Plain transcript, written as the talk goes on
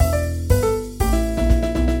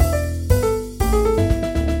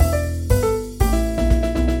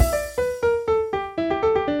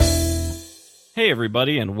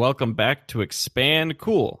everybody, and welcome back to Expand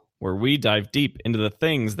Cool, where we dive deep into the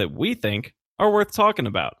things that we think are worth talking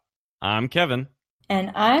about. I'm Kevin.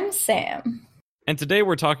 And I'm Sam. And today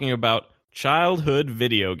we're talking about childhood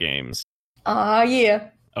video games. Aw, yeah.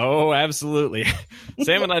 Oh, absolutely.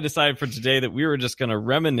 Sam and I decided for today that we were just going to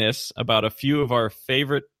reminisce about a few of our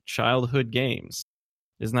favorite childhood games.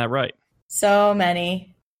 Isn't that right? So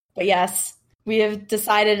many. But yes, we have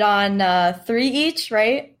decided on 3 each,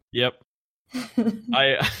 right? Yep.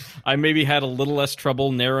 I maybe had a little less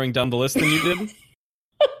trouble narrowing down the list than you did.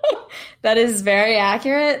 That is very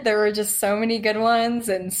accurate. There were just so many good ones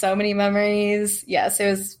and so many memories. Yes, it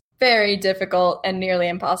was very difficult and nearly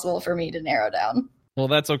impossible for me to narrow down. Well,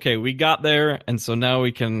 that's okay. We got there, and so now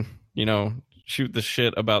we can, shoot the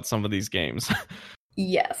shit about some of these games.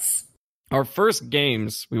 Yes. Our first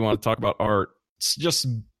games we want to talk about are just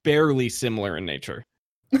barely similar in nature.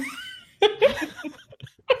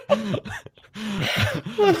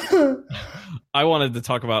 I wanted to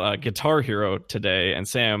talk about Guitar Hero today, and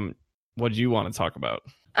Sam, what do you want to talk about?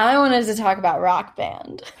 I wanted to talk about Rock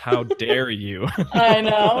Band. How dare you? I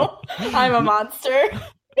know. I'm a monster.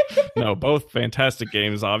 No, both fantastic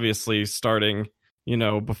games. Obviously, starting,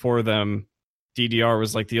 before them, DDR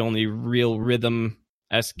was like the only real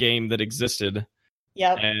rhythm-esque game that existed.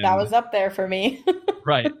 Yep, that was up there for me.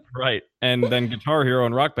 Right. And then Guitar Hero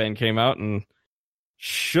and Rock Band came out and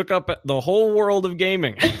shook up the whole world of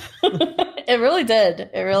gaming. It really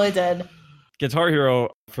did. Guitar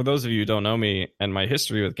Hero, for those of you who don't know me and my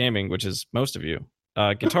history with gaming, which is most of you,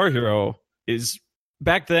 Guitar Hero is...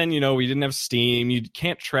 Back then, we didn't have Steam. You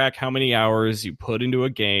can't track how many hours you put into a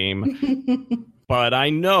game. But I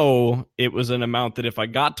know it was an amount that if I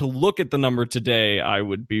got to look at the number today, I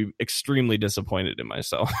would be extremely disappointed in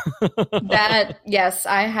myself. Yes,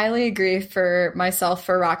 I highly agree for myself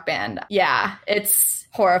for Rock Band. Yeah, it's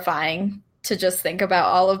horrifying to just think about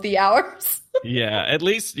all of the hours. Yeah, at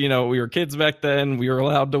least, we were kids back then. We were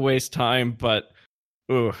allowed to waste time. But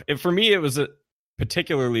for me, it was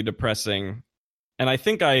particularly depressing. And I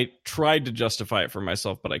think I tried to justify it for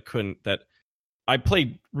myself, but I couldn't, that I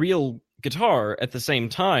played real guitar at the same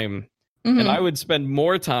time, and I would spend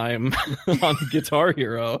more time on Guitar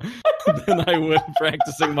Hero than I would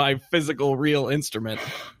practicing my physical real instrument.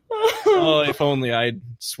 Oh, if only I'd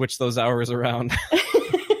switch those hours around.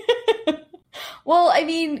 Well, I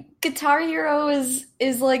mean, Guitar Hero is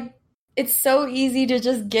like, it's so easy to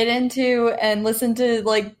just get into and listen to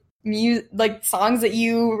like songs that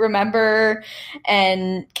you remember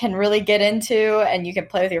and can really get into, and you can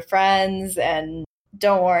play with your friends, and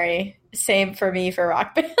don't worry, same for me for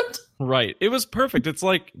Rock Band. Right, it was perfect. It's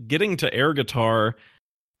like getting to air guitar,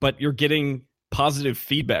 but you're getting positive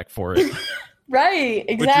feedback for it. Right,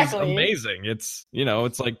 exactly. Which is amazing. It's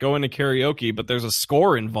it's like going to karaoke, but there's a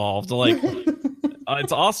score involved. Like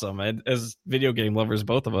it's awesome. And as video game lovers,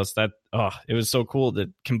 both of us, it was so cool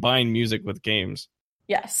to combine music with games.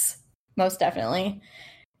 Yes, most definitely.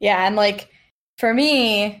 Yeah, and for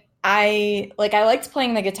me, I liked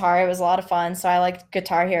playing the guitar. It was a lot of fun, so I liked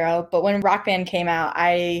Guitar Hero. But when Rock Band came out,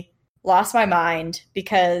 I lost my mind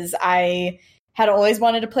because I had always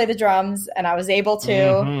wanted to play the drums, and I was able to.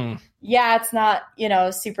 Mm-hmm. Yeah, it's not,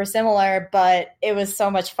 super similar, but it was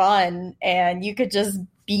so much fun, and you could just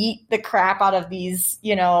beat the crap out of these,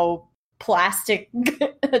 plastic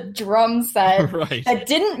drum set right. that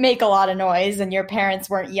didn't make a lot of noise, and your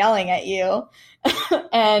parents weren't yelling at you.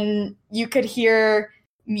 And you could hear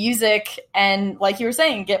music and, like you were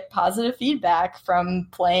saying, get positive feedback from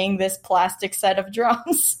playing this plastic set of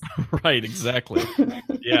drums. Right, exactly.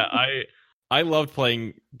 Yeah, I loved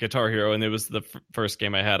playing Guitar Hero, and it was the first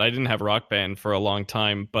game I had. I didn't have Rock Band for a long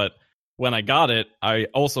time, but when I got it, I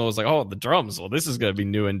also was like, oh, the drums, well, this is going to be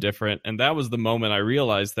new and different. And that was the moment I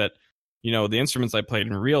realized that the instruments I played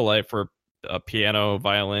in real life were piano,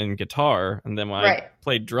 violin, guitar. And then when I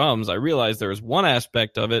played drums, I realized there was one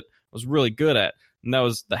aspect of it I was really good at, and that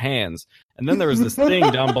was the hands. And then there was this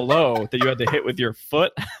thing down below that you had to hit with your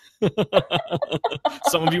foot.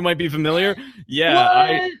 Some of you might be familiar.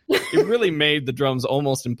 Yeah, it really made the drums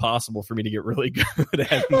almost impossible for me to get really good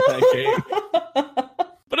at in that game.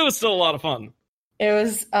 But it was still a lot of fun. It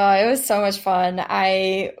was so much fun.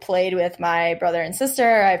 I played with my brother and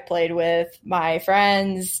sister. I played with my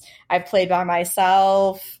friends. I played by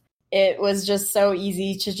myself. It was just so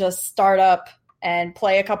easy to just start up and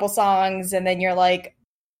play a couple songs, and then you're like,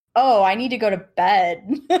 oh, I need to go to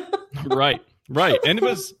bed. Right. And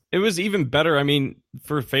it was even better. I mean,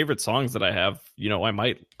 for favorite songs that I have, I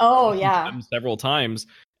might them several times.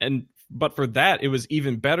 But for that, it was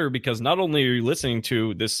even better because not only are you listening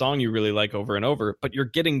to this song you really like over and over, but you're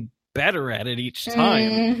getting better at it each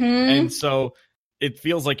time. Mm-hmm. And so it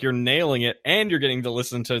feels like you're nailing it, and you're getting to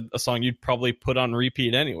listen to a song you'd probably put on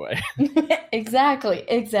repeat anyway. Exactly.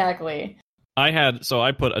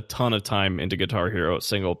 I put a ton of time into Guitar Hero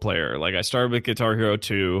single player. Like, I started with Guitar Hero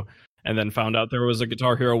 2, and then found out there was a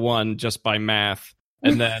Guitar Hero 1 just by math,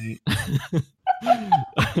 and then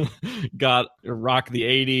got Rock the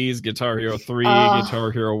 80s, Guitar Hero 3,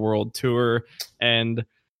 Guitar Hero World Tour, and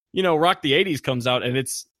Rock the 80s comes out, and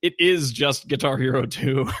it is just Guitar Hero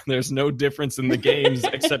 2. There's no difference in the games,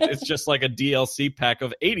 except it's just like a DLC pack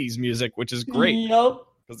of 80s music, which is great. Yep.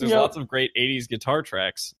 Because there's lots of great 80s guitar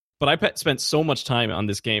tracks. But I spent so much time on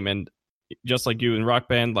this game, and just like you in Rock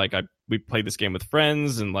Band, like we played this game with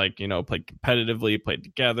friends, and like, played competitively, played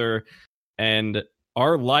together, and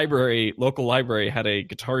our local library had a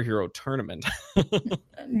Guitar Hero tournament.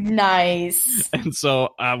 Nice. And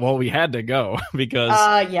so, we had to go because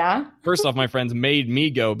first off, my friends made me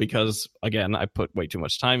go because, again, I put way too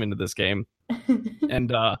much time into this game.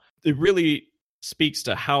 And it really speaks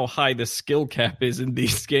to how high the skill cap is in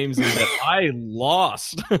these games, is that I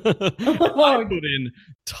lost. I put in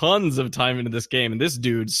tons of time into this game, and this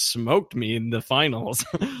dude smoked me in the finals.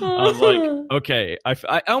 I was like, okay,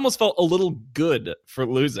 I almost felt a little good for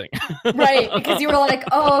losing. Right, because you were like,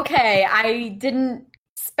 oh, okay, I didn't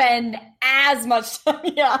spend as much time.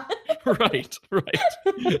 Yeah. Right.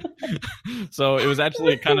 So it was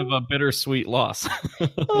actually kind of a bittersweet loss.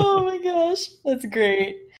 Oh my gosh, that's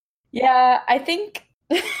great. Yeah, I think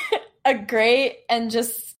a great and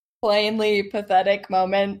just plainly pathetic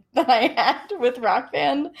moment that I had with Rock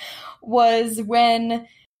Band was when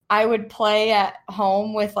I would play at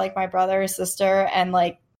home with like my brother or sister, and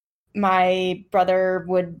like my brother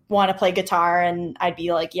would want to play guitar, and I'd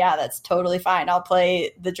be like, yeah, that's totally fine. I'll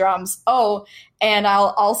play the drums. Oh, and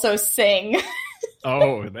I'll also sing.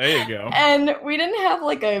 Oh, there you go. And we didn't have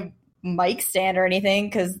like a mic stand or anything,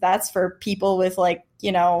 because that's for people with like,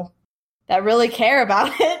 that really care about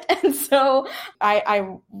it. And so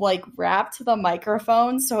I like wrapped the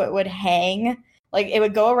microphone so it would hang, like it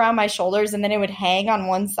would go around my shoulders, and then it would hang on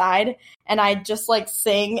one side, and I'd just like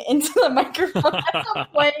sing into the microphone as I'm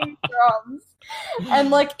playing drums.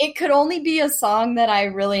 And like it could only be a song that I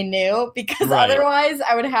really knew, because otherwise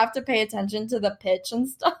I would have to pay attention to the pitch and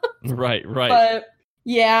stuff. Right. But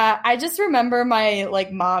yeah, I just remember my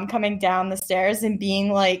like mom coming down the stairs and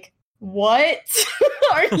being like, what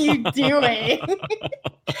are you doing?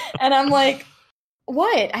 And I'm like,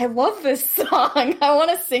 what? I love this song. I want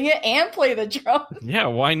to sing it and play the drums. Yeah,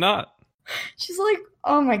 why not? She's like,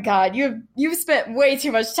 oh my God, you've spent way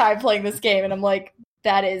too much time playing this game. And I'm like,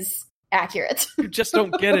 that is accurate. You just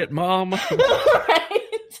don't get it, Mom. Right?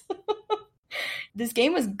 This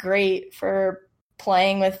game was great for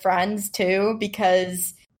playing with friends too,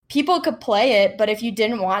 because people could play it, but if you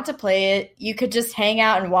didn't want to play it, you could just hang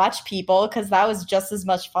out and watch people, because that was just as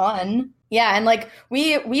much fun. Yeah, and like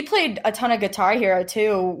we played a ton of Guitar Hero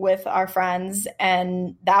too with our friends,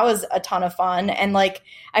 and that was a ton of fun. And like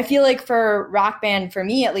I feel like for Rock Band, for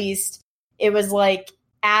me at least, it was like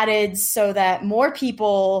added so that more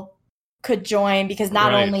people could join, because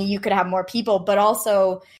not only you could have more people, but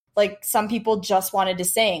also like some people just wanted to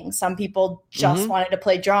sing, some people just wanted to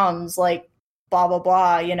play drums, like blah, blah,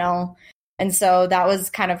 blah, And so that was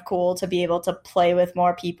kind of cool to be able to play with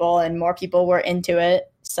more people, and more people were into it.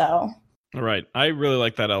 So. Right. I really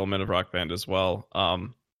like that element of Rock Band as well.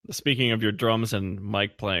 Speaking of your drums and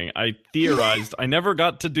mic playing, I theorized, I never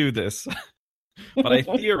got to do this, but I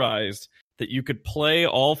theorized that you could play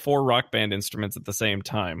all 4 Rock Band instruments at the same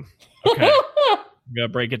time. Okay. I'm going to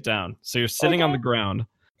break it down. So you're sitting on the ground,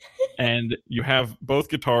 and you have both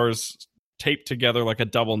guitars taped together like a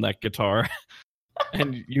double neck guitar,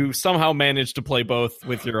 and you somehow manage to play both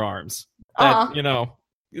with your arms.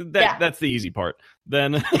 That, that's the easy part.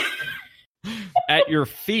 Then at your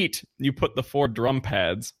feet, you put the 4 drum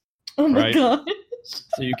pads. Oh my gosh.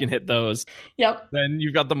 So you can hit those. Yep. Then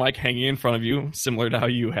you've got the mic hanging in front of you, similar to how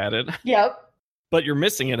you had it. Yep. But you're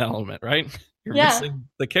missing an element, right? You're missing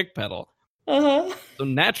the kick pedal. Uh-huh. So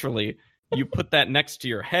naturally, you put that next to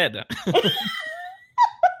your head.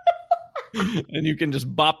 And you can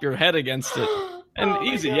just bop your head against it. And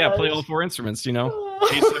easy, play all 4 instruments, Ace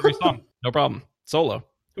every song, no problem. Solo.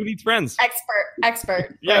 Who needs friends?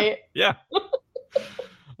 Expert, right? Yeah.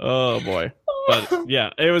 Oh boy. But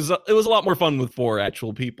yeah, it was a lot more fun with 4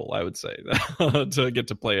 actual people, I would say, to get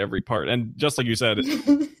to play every part. And just like you said,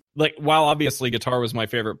 like while obviously guitar was my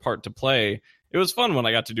favorite part to play, it was fun when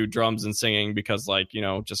I got to do drums and singing, because like,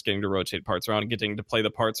 just getting to rotate parts around and getting to play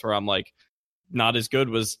the parts where I'm like not as good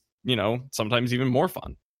was, sometimes even more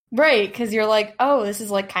fun. Right, because you're like, oh, this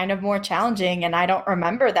is like kind of more challenging, and I don't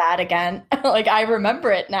remember that again. Like I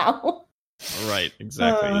remember it now. Right,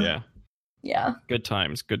 exactly, yeah. Yeah. Good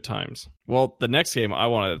times, good times. Well, the next game I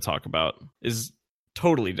wanted to talk about is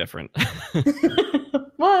totally different.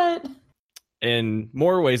 What? In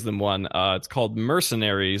more ways than one. It's called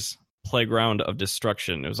Mercenaries Playground of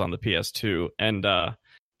Destruction. It was on the PS2. And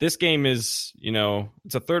this game is,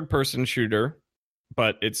 it's a third-person shooter,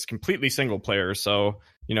 but it's completely single player. So,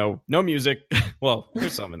 no music. Well,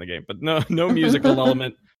 there's some in the game, but no musical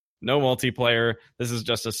element, no multiplayer. This is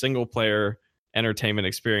just a single-player entertainment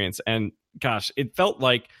experience. And gosh, it felt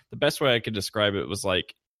like the best way I could describe it was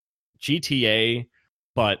like GTA,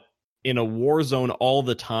 but in a war zone all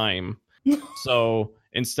the time. So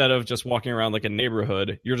instead of just walking around like a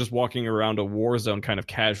neighborhood, you're just walking around a war zone kind of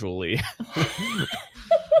casually.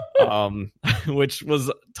 Which was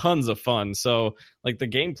tons of fun. So like the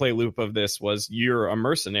gameplay loop of this was you're a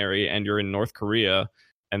mercenary and you're in North Korea,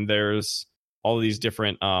 and there's all these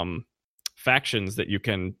different factions that you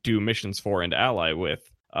can do missions for and ally with.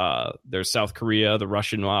 There's South Korea, the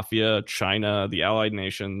Russian mafia, China, the allied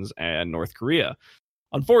nations, and North Korea.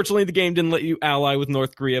 Unfortunately, the game didn't let you ally with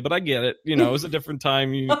North Korea, but I get it. It was a different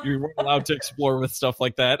time. You weren't allowed to explore with stuff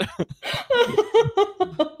like that.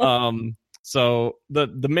 So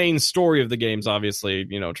the main story of the game's obviously,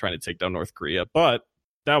 trying to take down North Korea, but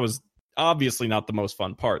that was obviously not the most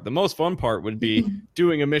fun part. The most fun part would be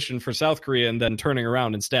doing a mission for South Korea and then turning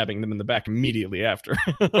around and stabbing them in the back immediately after.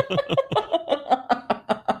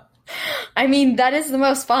 I mean, that is the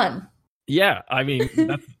most fun. Yeah, I mean,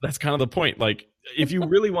 that's kind of the point. Like, if you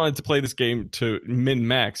really wanted to play this game to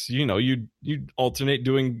min-max, you'd alternate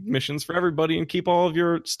doing missions for everybody and keep all of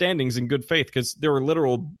your standings in good faith, because there were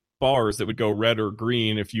literal bars that would go red or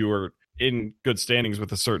green if you were in good standings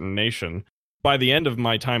with a certain nation. By the end of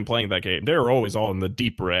my time playing that game, they were always all in the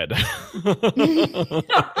deep red.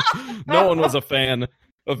 No one was a fan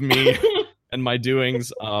of me and my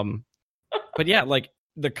doings. But yeah, like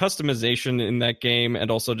the customization in that game,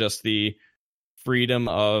 and also just the freedom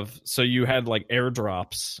of, so you had like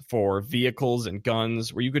airdrops for vehicles and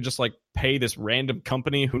guns where you could just like pay this random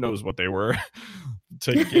company, who knows what they were,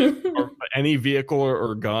 to get any vehicle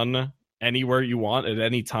or gun anywhere you want at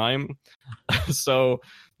any time. So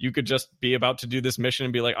you could just be about to do this mission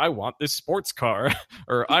and be like, I want this sports car,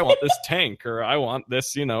 or I want this tank, or I want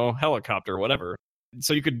this, helicopter, whatever.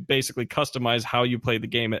 So you could basically customize how you play the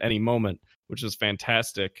game at any moment, which is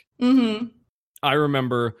fantastic. Mm-hmm. I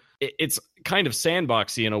remember it's kind of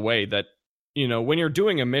sandboxy in a way that, when you're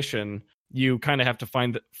doing a mission, you kind of have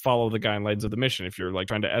to follow the guidelines of the mission. If you're like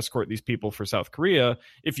trying to escort these people for South Korea,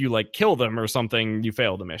 if you like kill them or something, you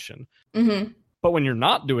fail the mission. Mm-hmm. But when you're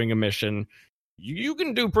not doing a mission, you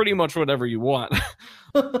can do pretty much whatever you want.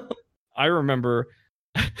 I remember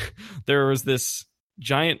there was this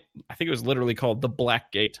giant, I think it was literally called the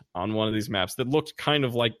Black Gate on one of these maps that looked kind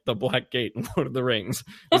of like the Black Gate in Lord of the Rings.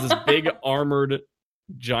 It was this big armored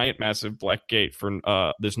giant massive black gate for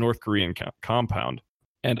this North Korean compound,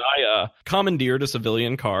 and I commandeered a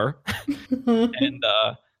civilian car and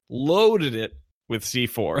loaded it with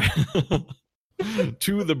C4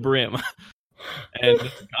 to the brim, and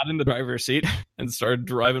got in the driver's seat and started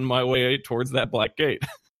driving my way towards that Black Gate.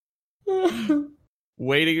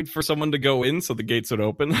 Waiting for someone to go in so the gates would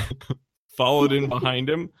open, followed in behind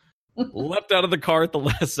him, leapt out of the car at the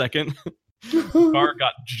last second. The car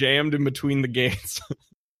got jammed in between the gates.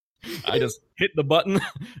 I just hit the button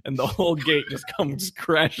and the whole gate just comes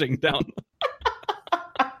crashing down.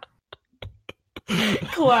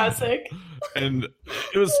 Classic. And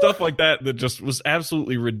it was stuff like that just was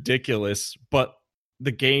absolutely ridiculous, but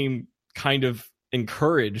the game kind of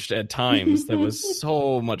encouraged at times. That was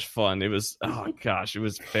so much fun. It was, oh gosh, it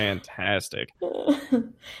was fantastic.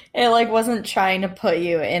 It like wasn't trying to put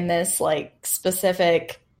you in this like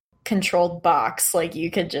specific controlled box, like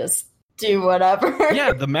you could just do whatever.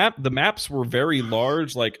 Yeah, the maps were very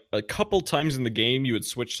large. Like a couple times in the game you would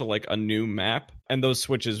switch to like a new map, and those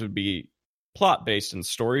switches would be plot based and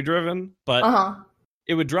story driven, but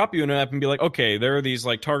it would drop you in a map and be like, okay, there are these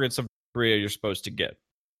like targets of Korea you're supposed to get.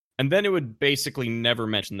 And then it would basically never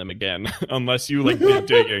mention them again unless you like did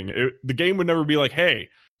digging. The game would never be like, hey,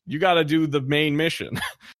 you got to do the main mission.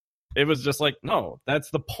 It was just like, no,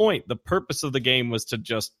 that's the point. The purpose of the game was to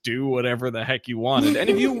just do whatever the heck you wanted. And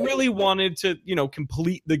if you really wanted to,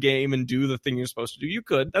 complete the game and do the thing you're supposed to do, you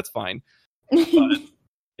could. That's fine. But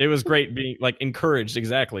it was great being like encouraged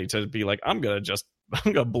exactly to be like, I'm going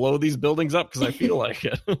to blow these buildings up because I feel like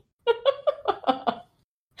it.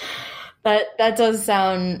 That does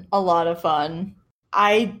sound a lot of fun.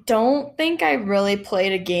 I don't think I really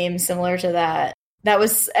played a game similar to that that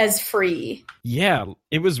was as free. Yeah,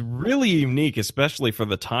 it was really unique, especially for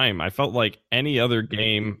the time. I felt like any other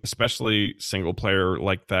game, especially single player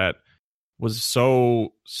like that, was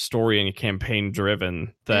so story and campaign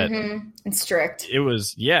driven that and strict. It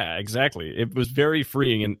was, yeah, exactly. It was very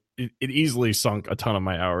freeing, and it easily sunk a ton of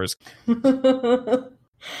my hours. I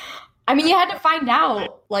mean, you had to find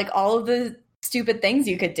out like all of the stupid things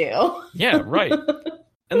you could do. Yeah, right.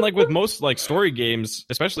 And like with most like story games,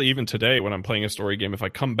 especially even today when I'm playing a story game, if I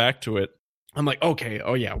come back to it, I'm like, okay,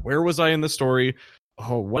 oh yeah, where was I in the story?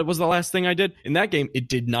 Oh, what was the last thing I did? In that game, it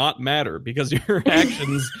did not matter because your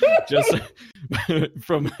actions just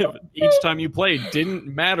from each time you played didn't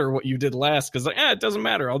matter what you did last because like, it doesn't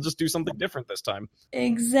matter. I'll just do something different this time.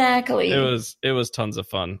 Exactly. It was tons of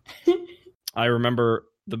fun. I remember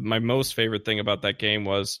my most favorite thing about that game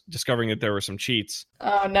was discovering that there were some cheats.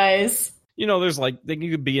 Oh, nice. You know, there's like, you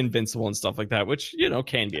could be invincible and stuff like that, which, you know,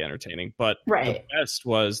 can be entertaining. But the best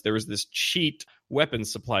was there was this cheat weapon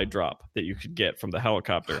supply drop that you could get from the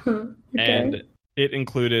helicopter. Okay. And it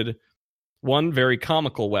included one very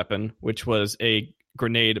comical weapon, which was a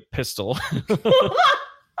grenade pistol.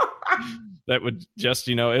 That would just,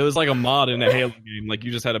 you know, it was like a mod in a Halo game. Like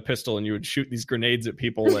you just had a pistol and you would shoot these grenades at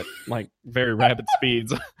people at like very rapid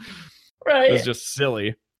speeds. Right. It was just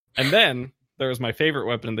silly. And then there was my favorite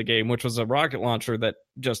weapon in the game, which was a rocket launcher that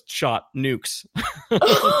just shot nukes.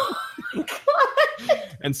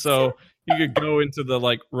 And so you could go into the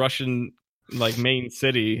like Russian like main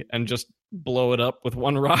city and just blow it up with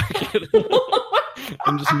one rocket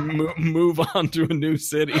and just move on to a new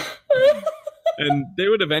city. And they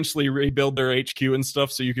would eventually rebuild their HQ and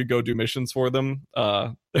stuff so you could go do missions for them.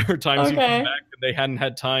 There were times you come back and they hadn't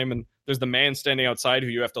had time, and there's the man standing outside who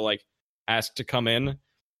you have to like ask to come in.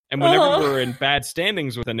 And whenever you were in bad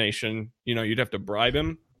standings with a nation, you know, you'd have to bribe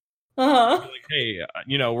him. Like, hey,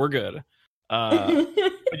 you know, we're good.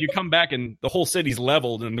 But you come back and the whole city's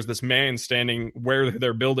leveled and there's this man standing where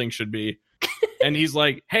their building should be. And he's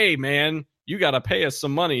like, hey, man, you got to pay us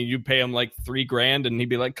some money. You pay him like $3,000 and he'd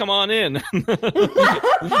be like, come on in.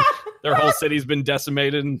 Their whole city's been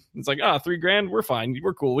decimated. And it's like, $3,000, we're fine.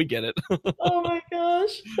 We're cool. We get it. Oh my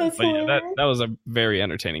gosh. That's hilarious. Yeah, that was a very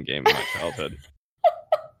entertaining game in my childhood.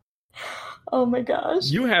 Oh my gosh.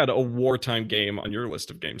 You had a wartime game on your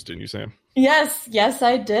list of games, didn't you, Sam? Yes,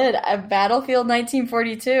 I did. Battlefield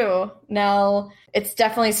 1942. Now, it's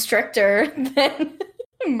definitely stricter than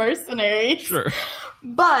Mercenaries. Sure.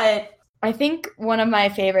 But I think one of my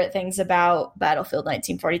favorite things about Battlefield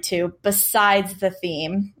 1942, besides the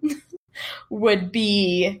theme, would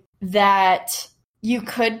be that you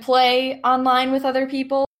could play online with other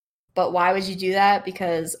people. But why would you do that?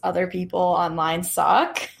 Because other people online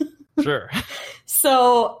suck. Sure.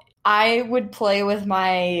 So I would play with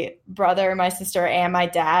my brother, my sister, and my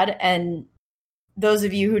dad. And those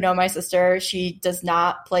of you who know my sister, she does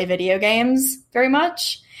not play video games very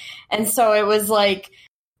much. And so it was like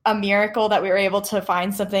a miracle that we were able to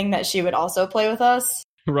find something that she would also play with us.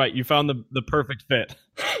 Right. You found the perfect fit.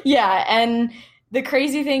 Yeah. And the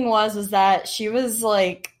crazy thing was that she was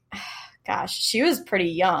like, gosh, she was pretty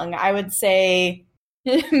young. I would say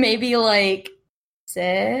maybe like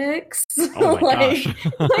 6. Oh my gosh.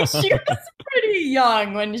 Like she was pretty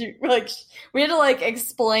young when she we had to like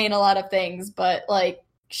explain a lot of things, but like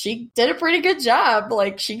she did a pretty good job.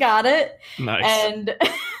 Like she got it. Nice. And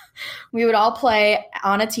we would all play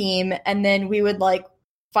on a team, and then we would like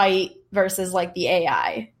fight versus like the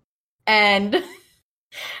AI. And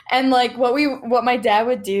like what my dad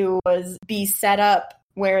would do was be set up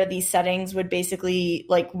where these settings would basically,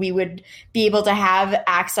 like, we would be able to have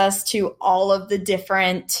access to all of the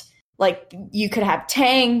different, like, you could have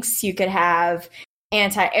tanks, you could have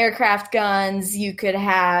anti-aircraft guns, you could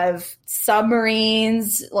have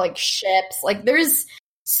submarines, like ships. Like, there's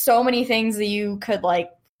so many things that you could, like,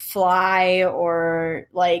 fly or,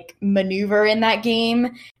 like, maneuver in that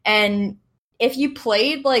game. And if you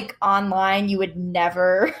played like online, you would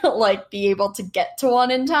never like be able to get to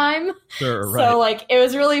one in time. Sure, right. So like it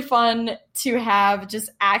was really fun to have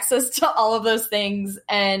just access to all of those things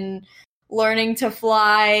and learning to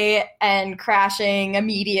fly and crashing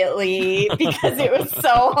immediately because it was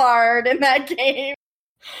so hard in that game.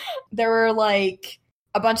 There were like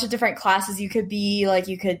a bunch of different classes you could be. Like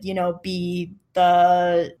you could, you know, be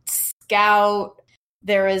the scout.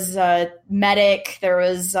 There was a medic. There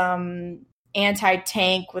was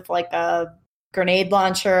anti-tank with like a grenade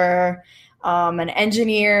launcher, an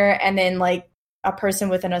engineer, and then like a person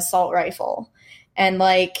with an assault rifle. And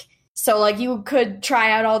like, so like you could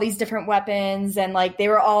try out all these different weapons, and like they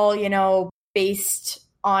were all, you know, based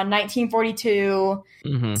on 1942.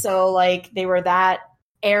 Mm-hmm. So like they were that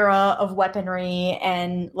era of weaponry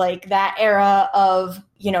and like that era of,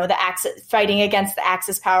 you know, the Axis fighting against the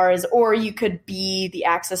Axis powers, or you could be the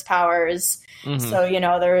Axis powers. Mhm. So, you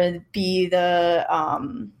know, there would be the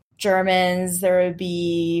Germans, there would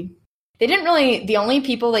be, they didn't really, the only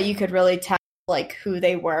people that you could really tell like who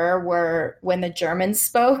they were when the Germans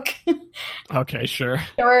spoke. Okay, sure.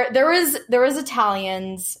 There was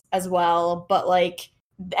Italians as well, but like,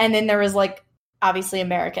 and then there was like obviously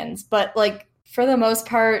Americans, but like for the most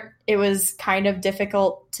part, it was kind of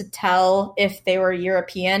difficult to tell if they were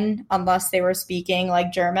European unless they were speaking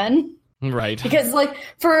like German. Right. Because like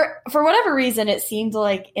for whatever reason, it seemed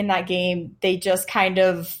like in that game they just kind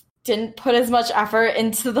of didn't put as much effort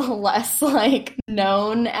into the less like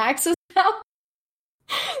known Axis powers.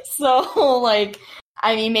 So like,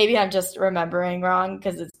 I mean, maybe I'm just remembering wrong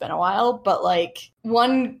because it's been a while, but like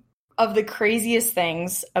one of the craziest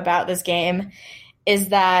things about this game is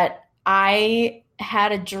that I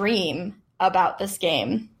had a dream about this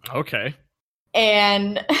game. Okay.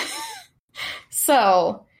 And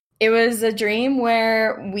so it was a dream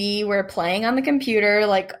where we were playing on the computer,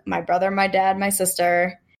 like my brother, my dad, my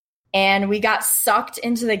sister, and we got sucked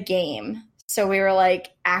into the game. So we were like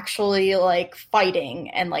actually like fighting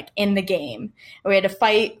and like in the game. We had to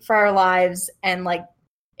fight for our lives, and like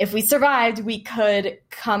if we survived, we could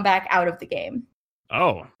come back out of the game.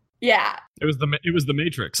 Oh. Yeah. It was the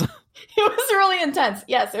Matrix. It was really intense.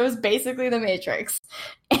 Yes, it was basically the Matrix.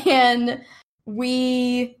 And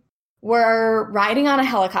we were riding on a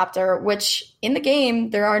helicopter, which in the game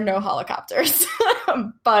there are no helicopters.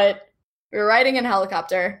 But we were riding in a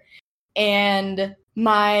helicopter, and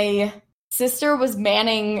my sister was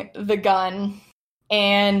manning the gun,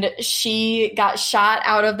 and she got shot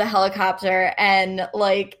out of the helicopter, and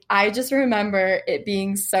like I just remember it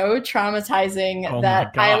being so traumatizing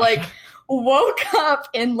that I like woke up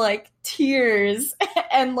in like tears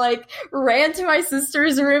and like ran to my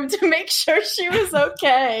sister's room to make sure she was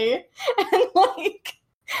okay. And like,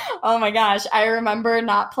 oh my gosh, I remember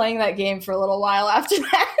not playing that game for a little while after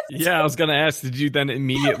that. Yeah, I was gonna ask, did you then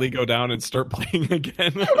immediately go down and start playing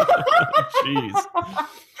again? Jeez.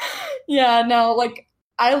 Yeah, no, like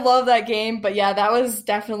I love that game, but yeah, that was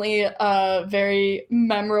definitely a very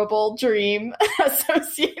memorable dream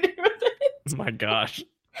associated with it. Oh my gosh.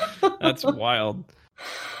 That's wild.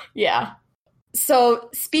 Yeah. So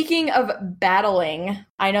speaking of battling,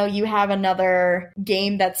 I know you have another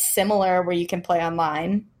game that's similar where you can play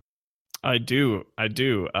online. I do.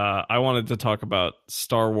 I wanted to talk about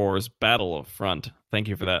Star Wars Battlefront. Thank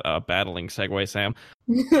you for that battling segue, Sam.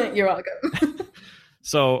 You're welcome.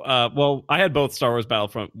 So, well, I had both Star Wars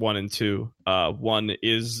Battlefront 1 and 2. 1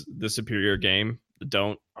 is the superior game.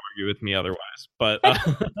 Don't argue with me otherwise. But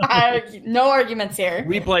no arguments here.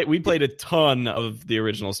 We played a ton of the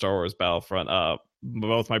original Star Wars Battlefront.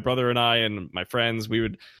 Both my brother and I and my friends, we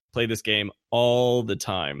would play this game all the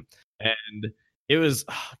time. And it was,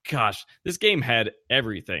 gosh, this game had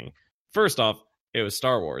everything. First off, it was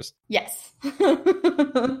Star Wars. Yes.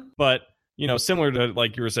 But, you know, similar to,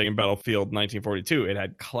 like you were saying, Battlefield 1942, it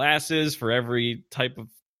had classes for every type of,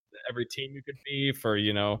 every team you could be, for,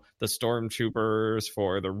 you know, the stormtroopers,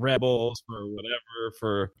 for the rebels, for whatever,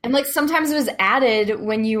 for... And, like, sometimes it was added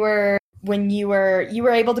when you were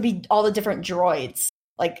able to be all the different droids.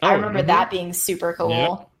 Like, I remember that being super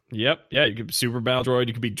cool. Yep. Yeah, you could be Super Battle Droid,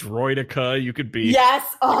 you could be Droideka, you could be... Yes!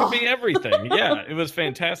 You could be everything. Yeah, it was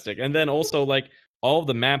fantastic. And then also, like, all of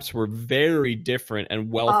the maps were very different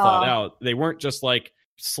and well thought out. They weren't just, like,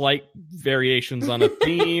 slight variations on a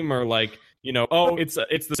theme or, like, you know, oh, it's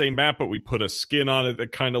the same map, but we put a skin on it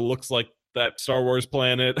that kind of looks like that Star Wars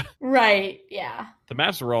planet. Right, yeah. The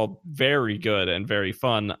maps were all very good and very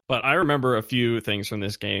fun. But I remember a few things from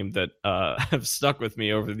this game that have stuck with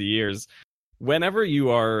me over the years. Whenever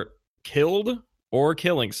you are killed or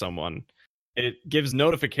killing someone, it gives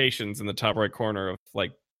notifications in the top right corner of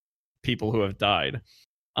like people who have died.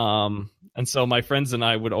 And so my friends and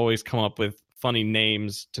I would always come up with funny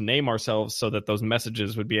names to name ourselves so that those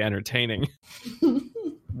messages would be entertaining.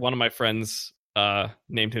 One of my friends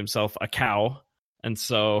named himself a cow. And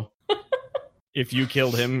so if you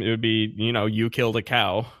killed him, it would be, you know, you killed a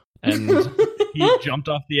cow. And he jumped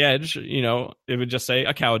off the edge, you know, it would just say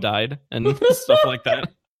a cow died and stuff like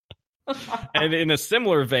that. And in a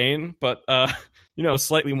similar vein, but, you know,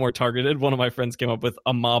 slightly more targeted, one of my friends came up with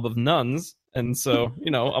a mob of nuns. And so,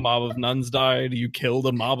 you know, a mob of nuns died. You killed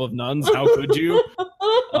a mob of nuns. How could you?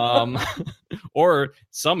 Or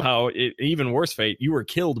somehow, even worse fate, you were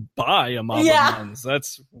killed by a mob of nuns.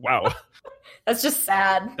 That's, wow. That's just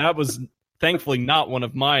sad. That was thankfully not one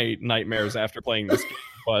of my nightmares after playing this game,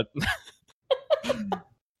 but...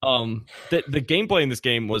 The gameplay in this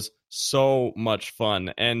game was so much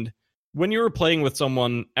fun. And when you were playing with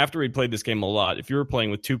someone, after we played this game a lot, if you were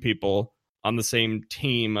playing with two people on the same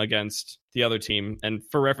team against the other team, and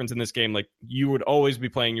for reference in this game, like you would always be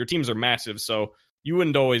playing, your teams are massive, so you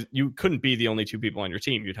couldn't be the only two people on your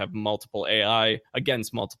team. You'd have multiple AI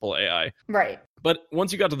against multiple AI. Right. But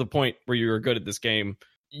once you got to the point where you were good at this game,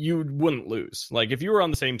 you wouldn't lose. Like if you were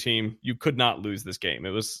on the same team, you could not lose this game.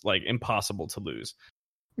 It was like impossible to lose.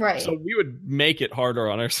 Right. So we would make it harder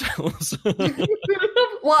on ourselves.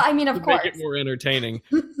 Well, I mean, of course. Make it more entertaining.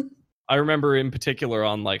 I remember in particular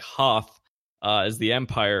on like Hoth, as the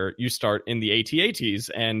Empire, you start in the AT-ATs,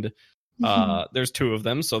 and there's two of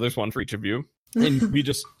them, so there's one for each of you. And we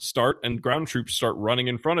just start, and ground troops start running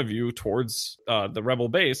in front of you towards the rebel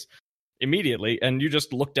base immediately, and you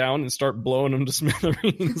just look down and start blowing them to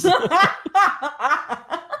smithereens.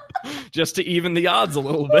 Just to even the odds a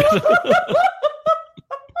little bit.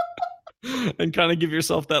 And kind of give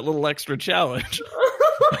yourself that little extra challenge.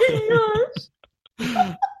 Oh my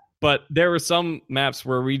gosh. But there were some maps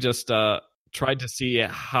where we just tried to see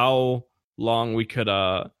how long we could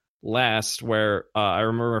last, where I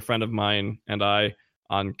remember a friend of mine and I,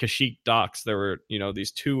 on Kashyyyk docks, there were,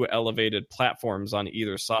 these two elevated platforms on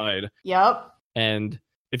either side. Yep. And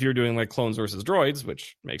if you're doing like clones versus droids,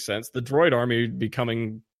 which makes sense, the droid army would be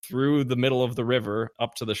coming through the middle of the river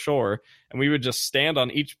up to the shore, and we would just stand on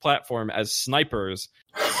each platform as snipers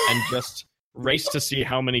and just race to see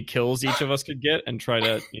how many kills each of us could get and try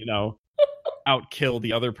to, outkill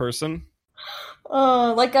the other person.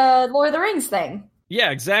 Like a Lord of the Rings thing. Yeah,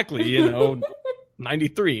 exactly.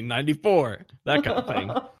 93, 94, that kind of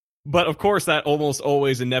thing. But of course, that almost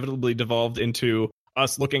always inevitably devolved into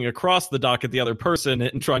us looking across the dock at the other person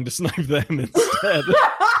and trying to snipe them instead.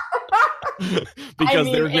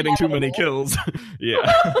 Because they were getting too many kills.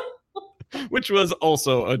 Yeah. Which was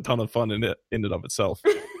also a ton of fun in and of itself.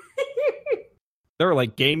 There were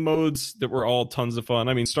like game modes that were all tons of fun.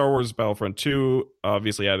 I mean, Star Wars Battlefront 2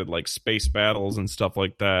 obviously added like space battles and stuff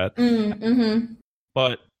like that. Mm-hmm.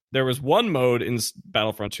 But there was one mode in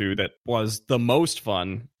Battlefront 2 that was the most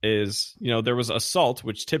fun is, there was Assault,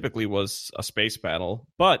 which typically was a space battle.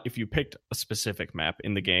 But if you picked a specific map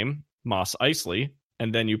in the game, Mos Eisley,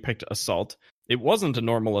 and then you picked Assault, it wasn't a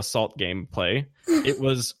normal Assault gameplay. It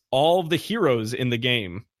was all of the heroes in the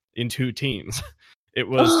game in two teams. It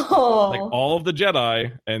was like all of the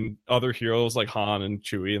Jedi and other heroes like Han and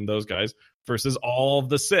Chewie and those guys versus all of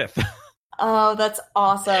the Sith. Oh, that's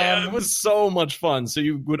awesome. Yeah, it was so much fun. So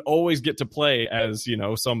you would always get to play as,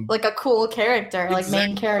 some... like a cool character, like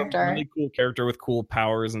main character. Really cool character with cool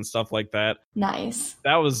powers and stuff like that. Nice.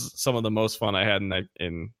 That was some of the most fun I had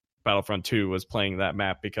in Battlefront 2 was playing that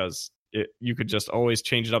map because you could just always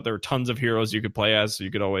change it up. There were tons of heroes you could play as, so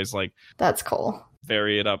you could always that's cool.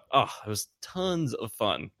 Vary it up. Oh, it was tons of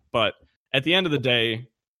fun. But at the end of the day,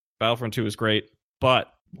 Battlefront 2 is great. But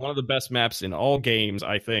one of the best maps in all games,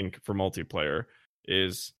 I think, for multiplayer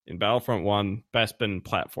is in Battlefront 1, Bespin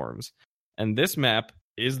Platforms. And this map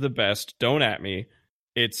is the best. Don't at me.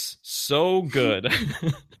 It's so good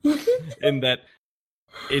in that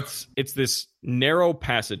it's this narrow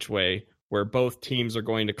passageway where both teams are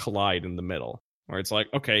going to collide in the middle. Where it's like,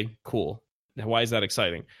 okay, cool. Now, why is that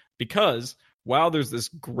exciting? Because while there's this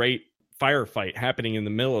great firefight happening in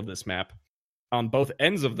the middle of this map, on both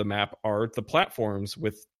ends of the map are the platforms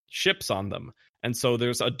with ships on them. And so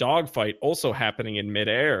there's a dogfight also happening in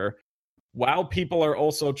midair while people are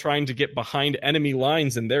also trying to get behind enemy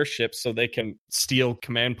lines in their ships so they can steal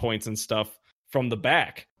command points and stuff from the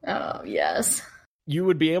back. Oh, yes. You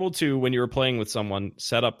would be able to, when you were playing with someone,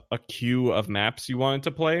 set up a queue of maps you wanted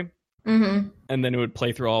to play. Mm-hmm. And then it would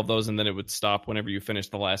play through all of those, and then it would stop whenever you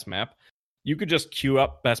finished the last map. You could just queue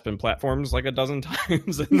up Bespin Platforms like a dozen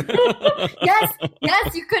times.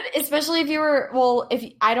 yes, you could, especially if you were,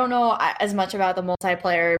 I don't know as much about the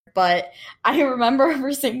multiplayer, but I remember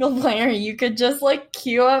for single player, you could just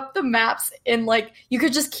queue up the maps and you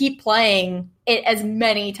could just keep playing it as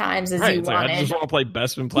many times as you wanted. I just want to play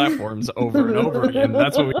Bespin Platforms over and over again.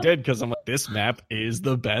 That's what we did because I'm like, this map is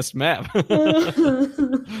the best map.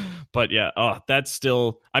 But yeah, that's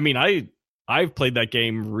still, I mean, I've played that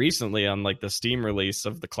game recently on the Steam release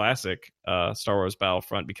of the classic Star Wars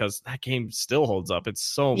Battlefront because that game still holds up. It's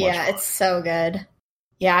so much fun. It's so good.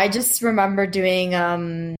 Yeah, I just remember doing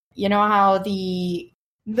you know how the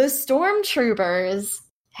stormtroopers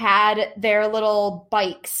had their little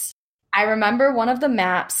bikes. I remember one of the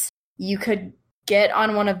maps you could get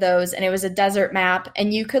on one of those and it was a desert map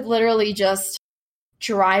and you could literally just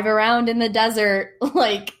drive around in the desert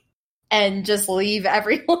and just leave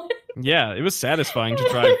everyone. Yeah, it was satisfying to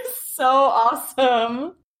drive. So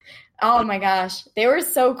awesome. Oh my gosh. They were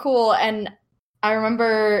so cool. And I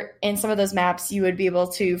remember in some of those maps, you would be able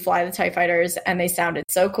to fly the TIE fighters, and they sounded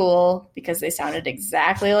so cool because they sounded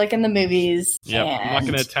exactly like in the movies. Yeah, and... I'm not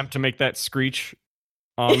going to attempt to make that screech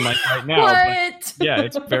on mic right now. What? But yeah,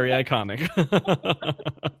 it's very iconic.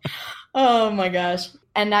 Oh my gosh.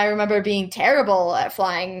 And I remember being terrible at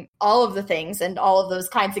flying all of the things and all of those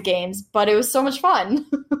kinds of games, but it was so much fun.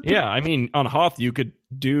 Yeah, I mean, on Hoth, you could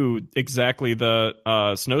do exactly the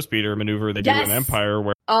snowspeeder maneuver they do in Empire,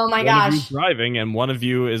 where oh my one gosh, of you's driving and one of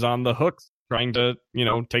you is on the hooks trying to,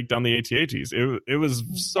 take down the AT-ATs. It was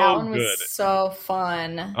so that one good. Was so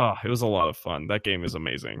fun. Oh, it was a lot of fun. That game is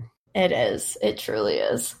amazing. It is. It truly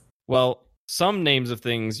is. Well, some names of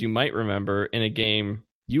things you might remember in a game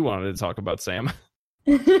you wanted to talk about, Sam.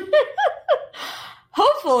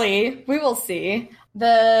 Hopefully, we will see.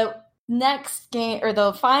 The next game, or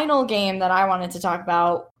the final game that I wanted to talk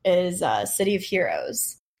about, is City of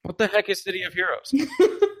Heroes. What the heck is City of Heroes?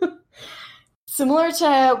 Similar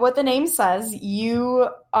to what the name says, you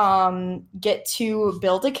get to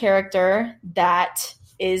build a character that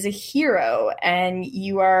is a hero, and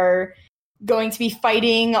you are going to be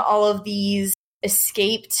fighting all of these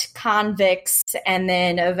escaped convicts and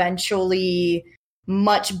then eventually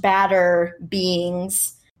much badder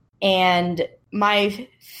beings. And my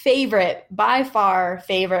favorite, by far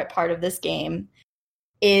favorite part of this game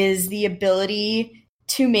is the ability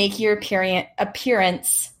to make your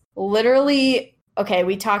appearance literally, okay,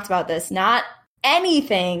 we talked about this, not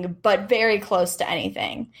anything, but very close to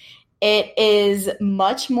anything. It is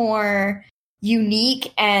much more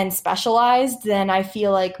unique and specialized than I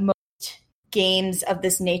feel like most games of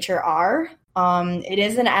this nature are. It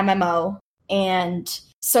is an MMO. And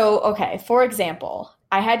so, okay, for example,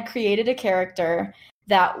 I had created a character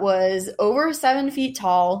that was over 7 feet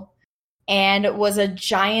tall and was a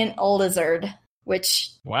giant lizard, which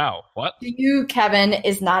wow, what? To you, Kevin,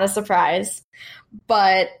 is not a surprise.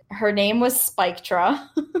 But her name was Spiketra,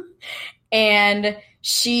 and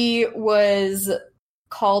she was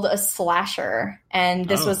called a slasher, and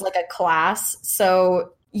this was like a class.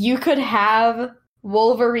 So you could have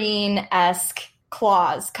Wolverine-esque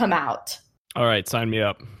claws come out. All right, sign me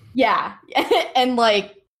up. Yeah, and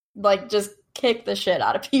like just kick the shit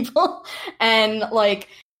out of people. And like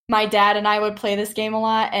my dad and I would play this game a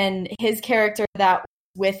lot, and his character that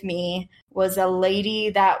was with me was a lady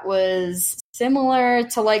that was similar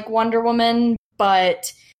to like Wonder Woman,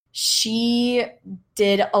 but she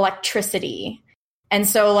did electricity. And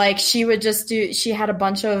so like she had a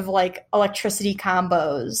bunch of like electricity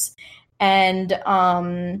combos. And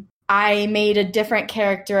I made a different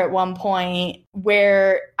character at one point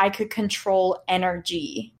where I could control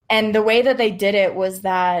energy. And the way that they did it was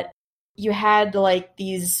that you had like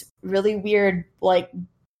these really weird, like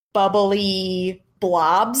bubbly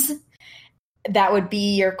blobs that would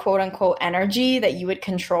be your quote unquote energy that you would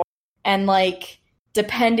control. And like,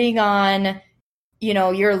 depending on,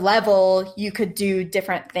 your level, you could do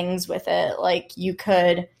different things with it. Like you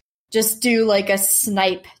could just do like a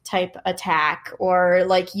snipe type attack, or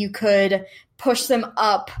like you could push them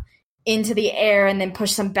up into the air and then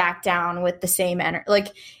push them back down with the same energy. Like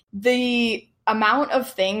the amount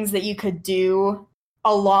of things that you could do,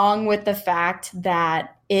 along with the fact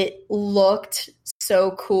that it looked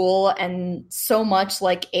so cool and so much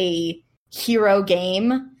like a hero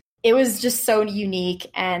game. It was just so unique,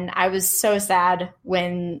 and I was so sad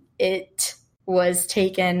when it was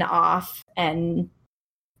taken off and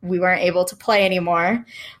we weren't able to play anymore.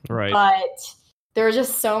 Right. But there were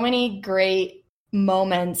just so many great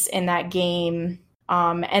moments in that game.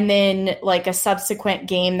 And then like a subsequent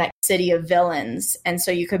game, that City of Villains. And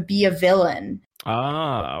so you could be a villain.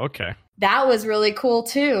 Ah, okay. That was really cool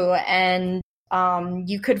too. And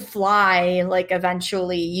you could fly, like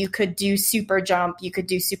eventually you could do super jump, you could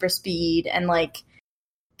do super speed. And like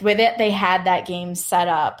the way that they had that game set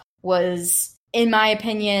up was, in my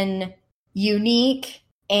opinion, unique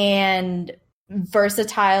and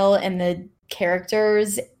versatile in the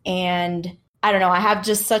characters. And I don't know, I have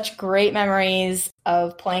just such great memories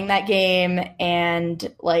of playing that game.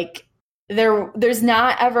 And like there's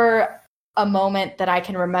not ever a moment that I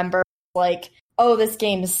can remember like, oh, this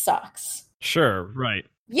game sucks. Sure, right.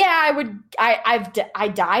 Yeah, I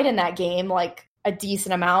died in that game like a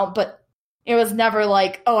decent amount, but it was never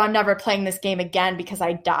like, oh, I'm never playing this game again because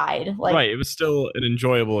I died. Like, right, it was still an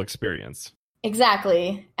enjoyable experience.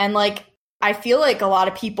 Exactly. And like I feel like a lot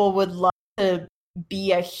of people would love to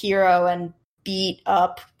be a hero and beat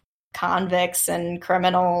up convicts and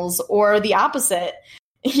criminals, or the opposite,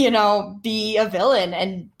 be a villain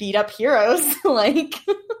and beat up heroes.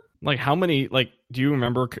 Like how many, like, do you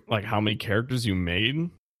remember like how many characters you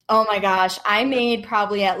made? Oh my gosh, I made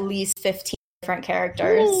probably at least 15 different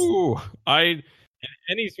characters. Ooh,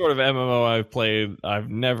 any sort of MMO I've played, I've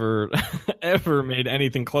never ever made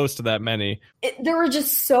anything close to that many. There were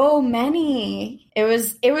just so many. It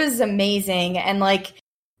was amazing, and like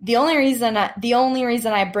the only reason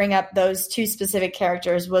I bring up those two specific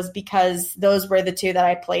characters was because those were the two that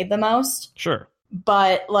I played the most. Sure.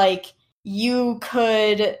 But like you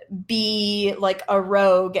could be like a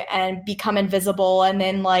rogue and become invisible and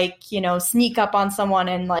then like, you know, sneak up on someone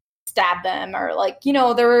and like stab them, or like, you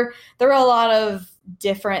know, there were a lot of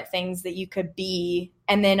different things that you could be.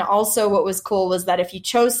 And then also what was cool was that if you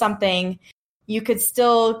chose something, you could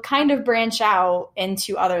still kind of branch out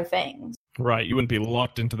into other things. Right. You wouldn't be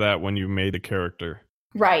locked into that when you made a character.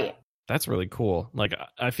 Right. That's really cool. Like,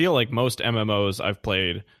 I feel like most MMOs I've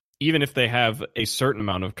played, even if they have a certain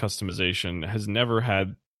amount of customization, has never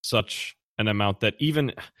had such an amount that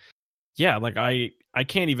even, yeah, like I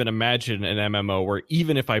can't even imagine an MMO where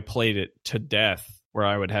even if I played it to death, where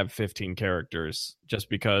I would have 15 characters, just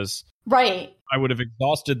because right. I would have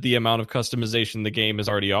exhausted the amount of customization the game has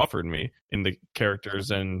already offered me in the characters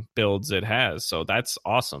and builds it has. So that's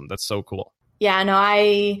awesome. That's so cool. Yeah, no,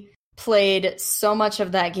 I played so much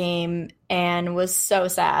of that game and was so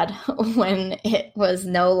sad when it was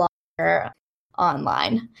no longer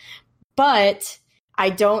online. But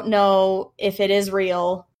I don't know if it is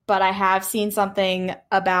real, but I have seen something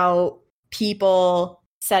about people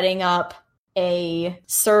setting up a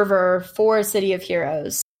server for City of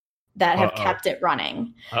Heroes that have kept it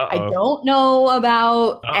running. I don't know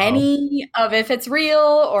about any of if it's real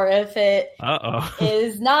or if it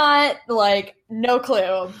is not, like, no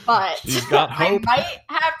clue, but she's got hope. I might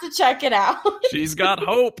have to check it out. She's got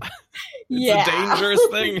hope. It's a dangerous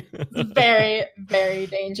thing. It's very, very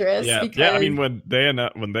dangerous. Yeah, I mean, when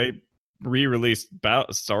they re-released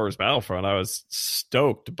Star Wars Battlefront, I was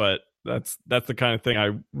stoked, but that's the kind of thing I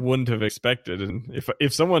wouldn't have expected. And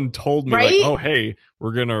if someone told me like, oh hey,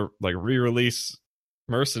 we're gonna like re-release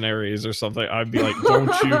Mercenaries or something, I'd be like,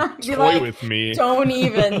 don't you toy with me. Don't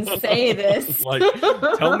even say this. Like,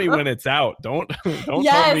 tell me when it's out. Don't yes,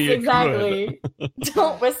 tell me exactly.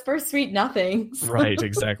 Don't whisper sweet nothings. Right,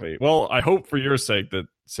 exactly. Well, I hope for your sake that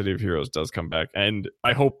City of Heroes does come back, and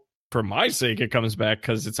I hope for my sake it comes back,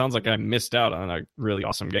 because it sounds like I missed out on a really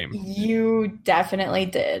awesome game. You definitely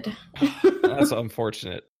did. That's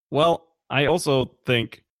unfortunate. Well, I also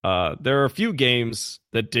think there are a few games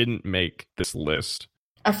that didn't make this list.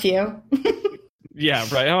 A few? Yeah,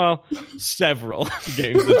 right. Well, several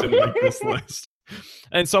games that didn't make this list.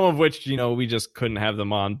 And some of which, you know, we just couldn't have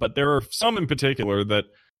them on. But there are some in particular that,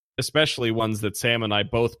 especially ones that Sam and I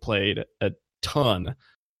both played a ton,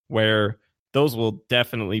 where those will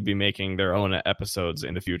definitely be making their own episodes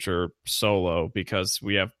in the future solo, because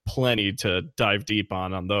we have plenty to dive deep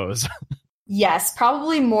on those. Yes,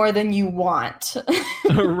 probably more than you want.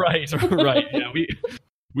 Right. Yeah,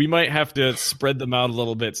 we might have to spread them out a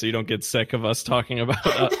little bit so you don't get sick of us talking about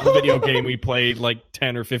a video game we played like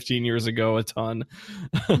 10 or 15 years ago a ton.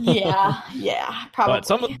 Yeah,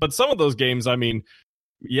 probably. But some of those games, I mean,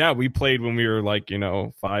 yeah, we played when we were like,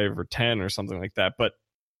 5 or 10 or something like that, but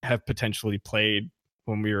have potentially played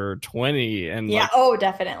when we were 20. And yeah,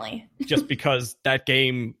 definitely. Just because that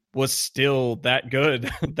game was still that good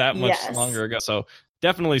that much longer ago. So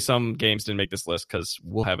definitely some games didn't make this list, because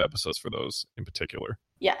we'll have episodes for those in particular.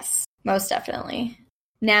 Yes, most definitely.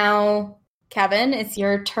 Now, Kevin, it's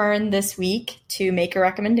your turn this week to make a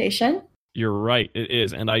recommendation. You're right, it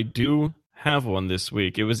is. And I do have one this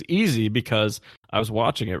week. It was easy because I was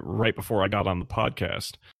watching it right before I got on the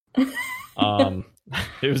podcast.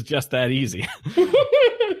 It was just that easy.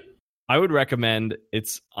 I would recommend,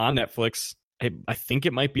 it's on Netflix. I think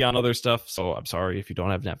it might be on other stuff, so I'm sorry if you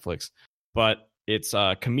don't have Netflix. But it's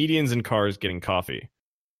Comedians in Cars Getting Coffee.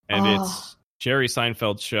 And it's Jerry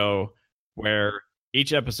Seinfeld's show, where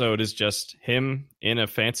each episode is just him in a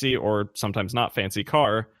fancy or sometimes not fancy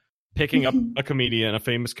car, picking up a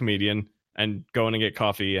famous comedian, and going to get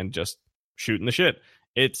coffee and just shooting the shit.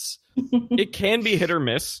 It can be hit or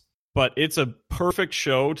miss, but it's a perfect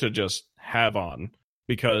show to just have on,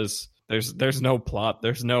 because there's no plot,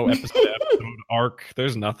 there's no episode arc,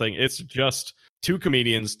 there's nothing. It's just two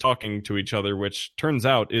comedians talking to each other, which turns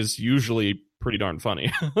out is usually pretty darn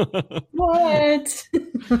funny. What?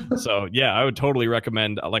 So yeah, I would totally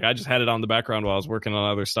recommend. Like, I just had it on the background while I was working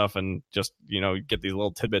on other stuff, and just get these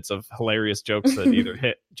little tidbits of hilarious jokes that either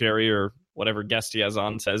hit Jerry or whatever guest he has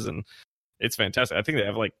on says, and it's fantastic. I think they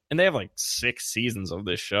have like 6 seasons of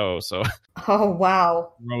this show. So oh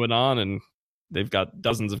wow, throw it on, and they've got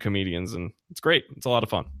dozens of comedians, and it's great. It's a lot of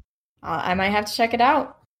fun. I might have to check it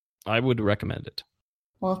out. I would recommend it.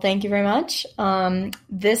 Well, thank you very much.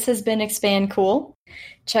 This has been Expand Cool.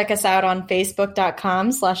 Check us out on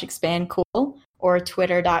facebook.com/expandcool or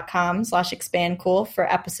twitter.com/expandcool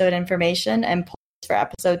for episode information and polls for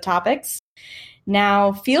episode topics.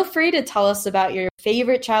 Now, feel free to tell us about your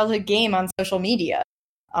favorite childhood game on social media,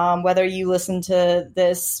 whether you listen to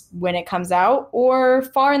this when it comes out or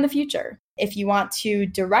far in the future. If you want to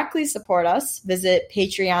directly support us, visit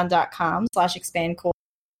patreon.com/expandcool.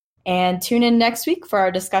 And tune in next week for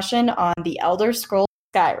our discussion on The Elder Scrolls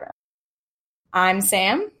Skyrim. I'm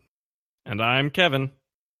Sam. And I'm Kevin.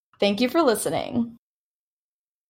 Thank you for listening.